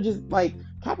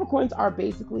 Capricorns are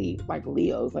basically like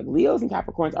Leos. Like, Leos and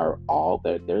Capricorns are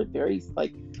they're very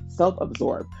like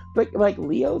self-absorbed. But like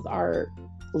Leos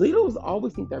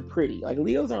always think they're pretty. Like,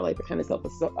 Leos are like the kind of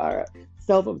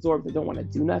self-absorbed that don't want to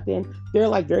do nothing. They're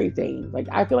like very vain. Like,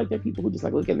 I feel like they're people who just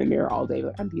like look in the mirror all day.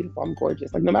 Like, I'm beautiful, I'm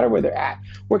gorgeous. Like, no matter where they're at.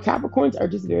 Where Capricorns are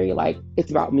just very like, it's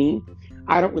about me.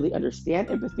 I don't really understand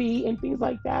empathy and things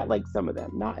like that. Like, some of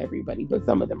them, not everybody, but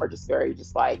some of them are just very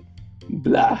just like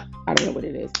blah. I don't know what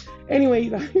it is. Anyway,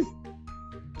 you guys.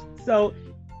 So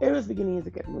Arrow's Beginning is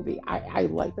a good movie. I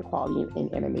like the quality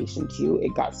in animation too.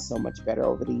 It got so much better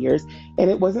over the years, and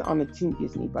it wasn't on a Toon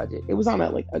Disney budget. It was on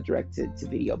a direct to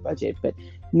video budget, but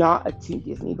not a Toon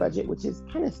Disney budget, which is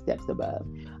kind of steps above.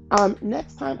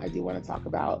 Next time, I do want to talk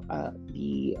about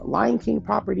the Lion King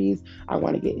properties. I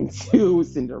want to get into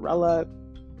Cinderella.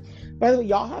 By the way,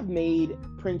 y'all have made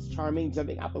Prince Charming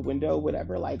jumping out the window,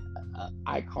 whatever, like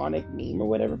iconic meme or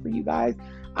whatever for you guys.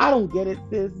 I don't get it,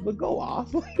 sis, but go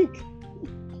off. Like,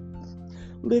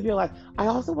 live your life. I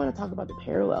also want to talk about the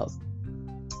parallels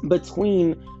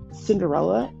between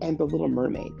Cinderella and The Little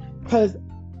Mermaid, because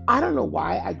I don't know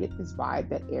why I get this vibe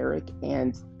that Eric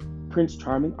and Prince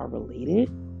Charming are related.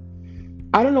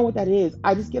 I don't know what that is.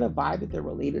 I just get a vibe that they're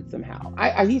related somehow.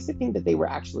 I used to think that they were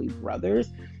actually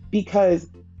brothers because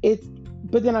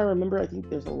but then I remember, I think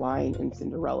there's a line in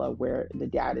Cinderella where the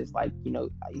dad is like,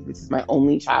 this is my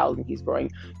only child and he's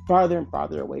growing farther and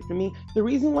farther away from me. The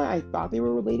reason why I thought they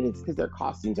were related is because their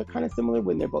costumes are kind of similar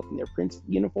when they're both in their prince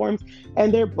uniforms.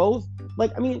 And they're both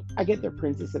like, I mean, I get they're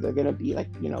princes, so they're going to be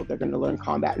like, they're going to learn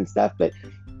combat and stuff. But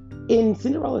in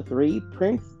Cinderella 3,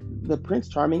 the Prince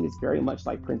Charming is very much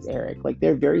like Prince Eric. Like,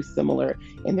 they're very similar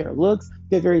in their looks.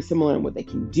 They're very similar in what they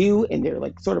can do, and they're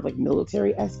like sort of like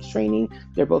military-esque training.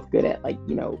 They're both good at like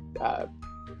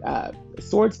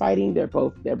swords fighting. They're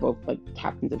both like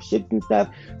captains of ships and stuff.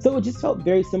 So it just felt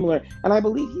very similar. And I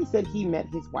believe he said he met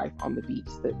his wife on the beach,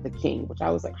 the king, which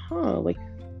I was like, like,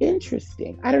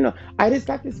 interesting. I don't know. I just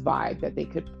got this vibe that they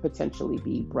could potentially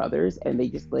be brothers and they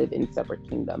just live in separate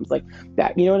kingdoms, like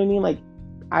that. You know what I mean? Like,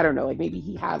 I don't know. Like, maybe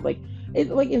he had like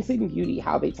in Sleeping Beauty,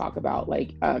 how they talk about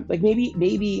like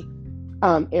maybe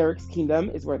Eric's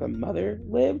kingdom is where the mother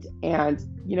lived, and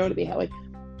they had like,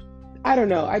 I don't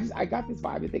know. I got this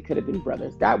vibe that they could have been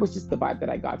brothers. That was just the vibe that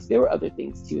I got. So there were other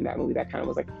things too in that movie that kind of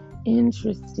was like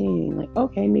interesting. Like,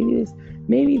 okay,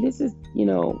 maybe this is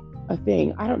a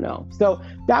thing. I don't know. So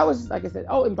that was, like I said.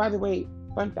 Oh, and by the way,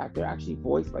 fun fact, they're actually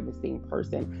voiced by the same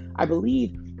person. I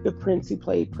believe the prince who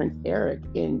played Prince Eric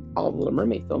in all of the Little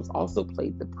Mermaid films also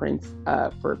played the prince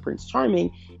for Prince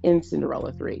Charming in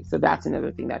Cinderella 3. So that's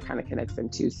another thing that kind of connects them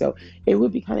too. So it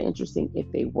would be kind of interesting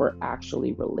if they were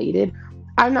actually related.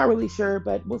 I'm not really sure,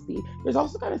 but we'll see. There's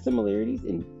also kind of similarities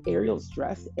in Ariel's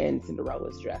dress and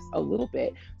Cinderella's dress a little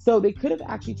bit. So they could have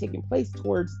actually taken place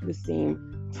towards the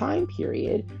same time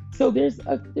period. So there's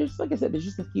like I said, there's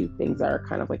just a few things that are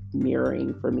kind of like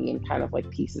mirroring for me and kind of like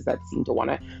pieces that seem to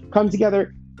want to come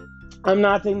together. I'm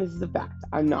not saying this is a fact.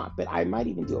 I'm not, but I might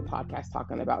even do a podcast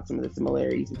talking about some of the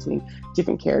similarities between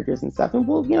different characters and stuff. And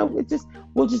we'll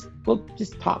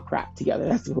just talk crap together.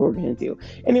 That's what we're going to do.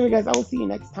 Anyway, guys, I will see you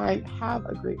next time. Have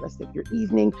a great rest of your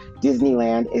evening.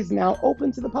 Disneyland is now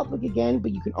open to the public again,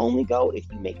 but you can only go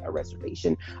if you make a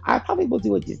reservation. I probably will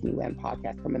do a Disneyland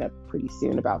podcast coming up pretty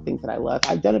soon about things that I love.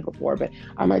 I've done it before, but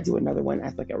I might do another one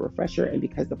as like a refresher. And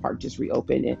because the park just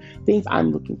reopened and things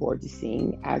I'm looking forward to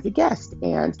seeing as a guest.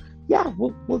 And yeah,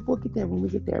 we'll get there when we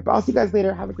get there. But I'll see you guys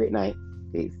later. Have a great night.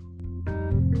 Peace.